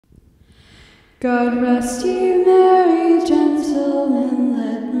God rest ye merry gentlemen,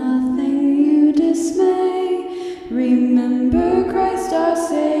 let nothing you dismay. Remember Christ our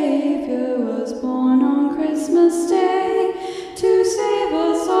Savior was born on Christmas Day, to save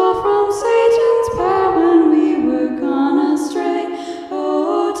us all from Satan's power when we were gone astray.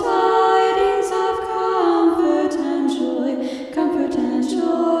 Oh, tidings of comfort and joy, comfort and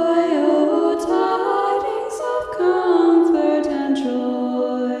joy. Oh, tidings of comfort and joy.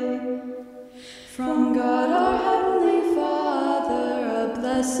 From God our Heavenly Father a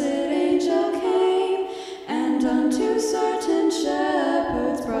blessed angel came, and unto certain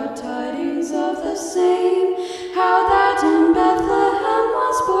shepherds brought tidings of the same, how that in Bethlehem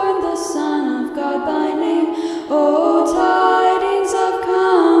was born the Son of God by name. Oh, tidings of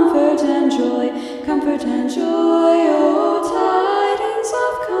comfort and joy, comfort and joy. Oh, tidings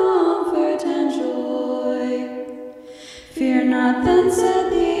of comfort and joy. Fear not then,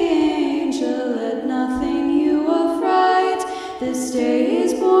 said the angel, let nothing you affright. This day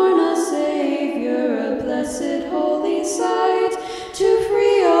is born a Savior, a blessed holy sight, to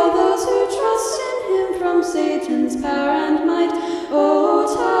free all those who trust in him from Satan's power and might. Oh,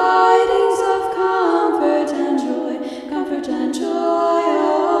 tidings of comfort and joy, comfort and joy.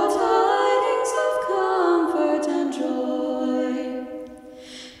 Oh, tidings of comfort and joy.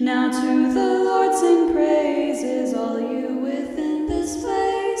 Now to the Lord sing praises, all you within this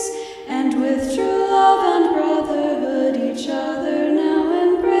place, and with true love and brotherhood each other now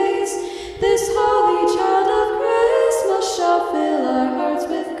embrace. This holy child of Christmas shall fill our hearts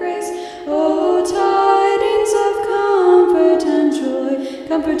with grace. Oh, tidings of comfort and joy,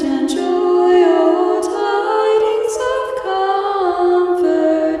 comfort and joy.